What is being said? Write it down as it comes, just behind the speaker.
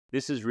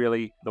This is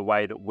really the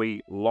way that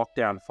we lock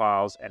down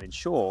files and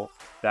ensure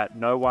that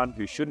no one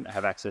who shouldn't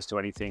have access to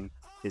anything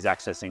is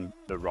accessing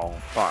the wrong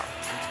file.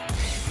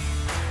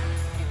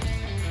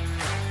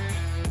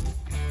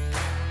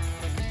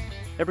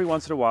 Every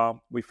once in a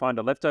while, we find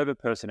a leftover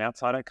person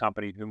outside our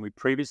company whom we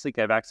previously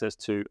gave access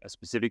to a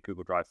specific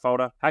Google Drive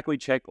folder. How can we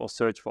check or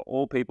search for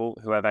all people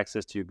who have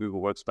access to your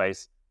Google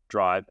Workspace,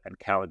 Drive, and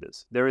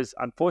calendars? There is,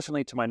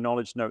 unfortunately, to my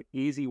knowledge, no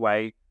easy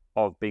way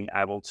of being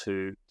able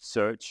to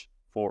search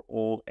for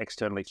all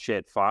externally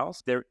shared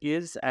files. There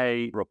is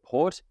a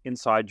report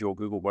inside your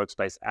Google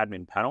Workspace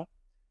admin panel,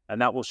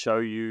 and that will show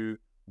you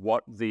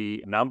what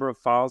the number of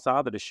files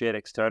are that are shared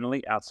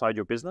externally outside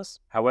your business.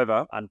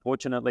 However,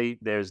 unfortunately,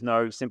 there's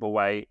no simple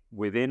way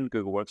within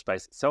Google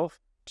Workspace itself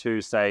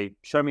to say,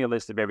 show me a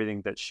list of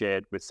everything that's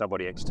shared with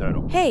somebody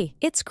external. Hey,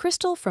 it's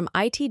Crystal from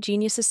IT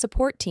Genius's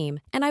support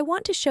team, and I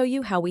want to show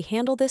you how we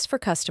handle this for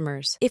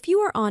customers. If you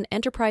are on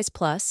Enterprise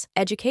Plus,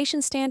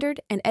 Education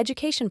Standard, and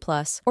Education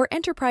Plus, or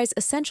Enterprise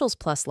Essentials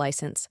Plus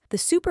license, the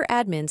super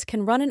admins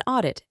can run an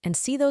audit and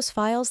see those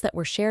files that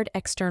were shared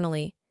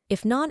externally.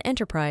 If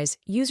non-enterprise,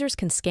 users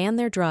can scan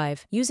their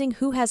drive using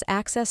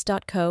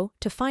whohasaccess.co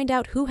to find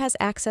out who has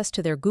access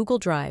to their Google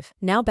Drive.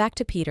 Now back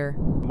to Peter.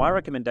 My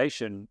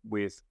recommendation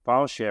with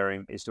file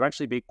sharing is to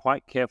actually be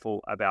quite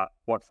careful about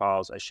what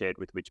files are shared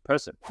with which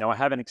person. Now, I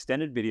have an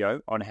extended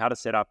video on how to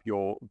set up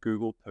your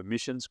Google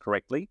permissions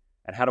correctly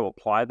and how to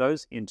apply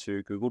those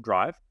into Google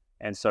Drive.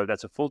 And so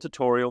that's a full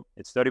tutorial.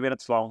 It's 30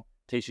 minutes long,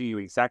 teaching you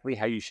exactly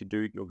how you should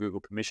do your Google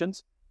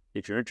permissions.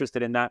 If you're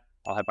interested in that,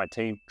 I'll have my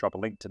team drop a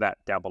link to that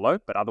down below,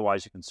 but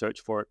otherwise you can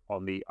search for it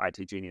on the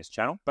IT Genius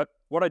channel. But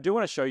what I do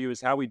want to show you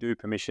is how we do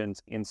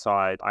permissions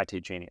inside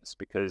IT Genius,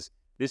 because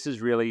this is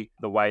really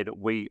the way that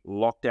we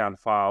lock down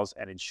files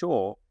and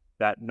ensure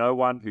that no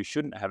one who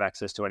shouldn't have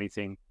access to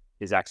anything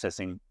is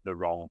accessing the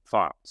wrong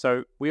file.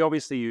 So we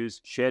obviously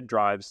use shared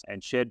drives,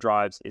 and shared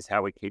drives is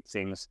how we keep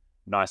things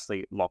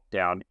nicely locked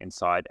down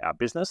inside our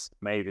business.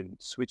 May even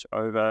switch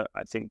over,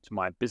 I think, to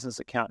my business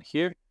account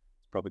here.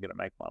 Probably going to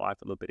make my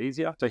life a little bit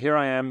easier. So here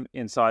I am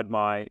inside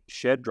my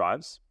shared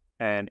drives,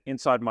 and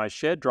inside my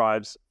shared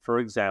drives, for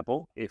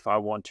example, if I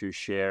want to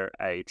share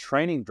a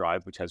training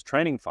drive which has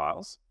training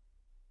files,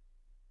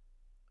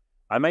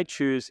 I may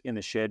choose in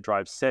the shared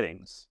drive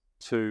settings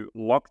to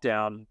lock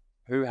down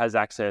who has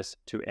access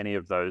to any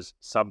of those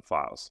sub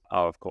files.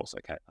 Oh, of course.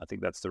 Okay. I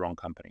think that's the wrong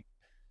company.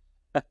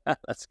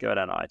 Let's go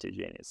down to IT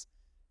Genius.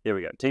 Here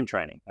we go. Team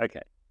training.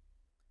 Okay.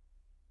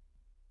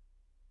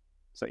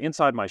 So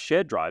inside my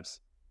shared drives,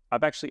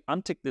 I've actually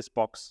unticked this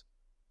box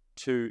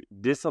to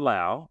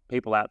disallow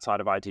people outside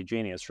of IT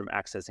Genius from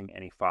accessing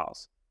any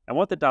files. And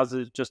what that does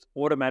is just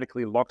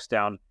automatically locks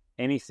down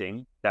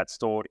anything that's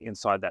stored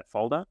inside that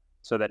folder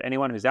so that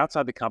anyone who's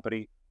outside the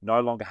company no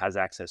longer has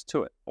access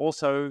to it.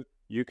 Also,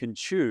 you can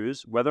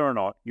choose whether or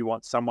not you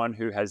want someone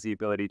who has the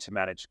ability to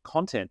manage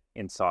content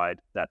inside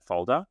that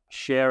folder,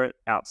 share it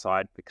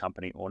outside the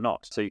company or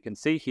not. So you can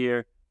see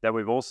here that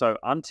we've also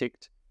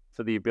unticked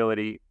for the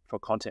ability for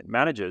content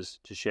managers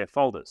to share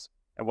folders.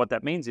 And what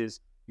that means is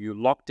you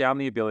lock down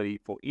the ability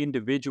for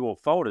individual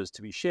folders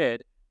to be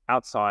shared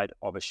outside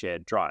of a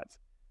shared drive.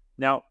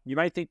 Now, you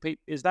may think, Pete,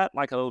 is that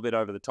like a little bit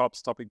over the top,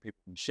 stopping people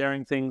from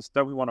sharing things?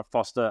 Don't we want to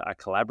foster a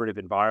collaborative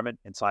environment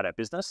inside our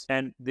business?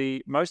 And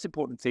the most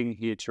important thing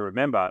here to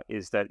remember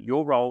is that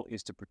your role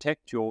is to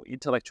protect your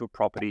intellectual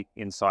property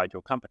inside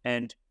your company.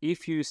 And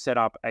if you set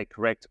up a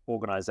correct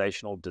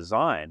organizational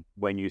design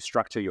when you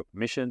structure your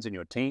permissions in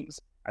your teams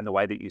and the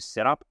way that you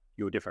set up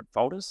your different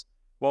folders,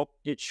 well,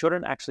 it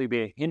shouldn't actually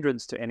be a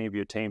hindrance to any of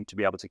your team to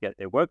be able to get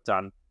their work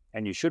done.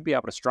 And you should be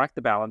able to strike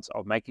the balance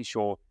of making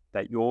sure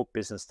that your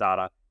business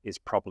data is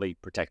properly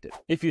protected.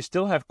 If you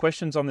still have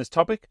questions on this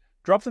topic,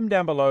 drop them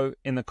down below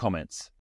in the comments.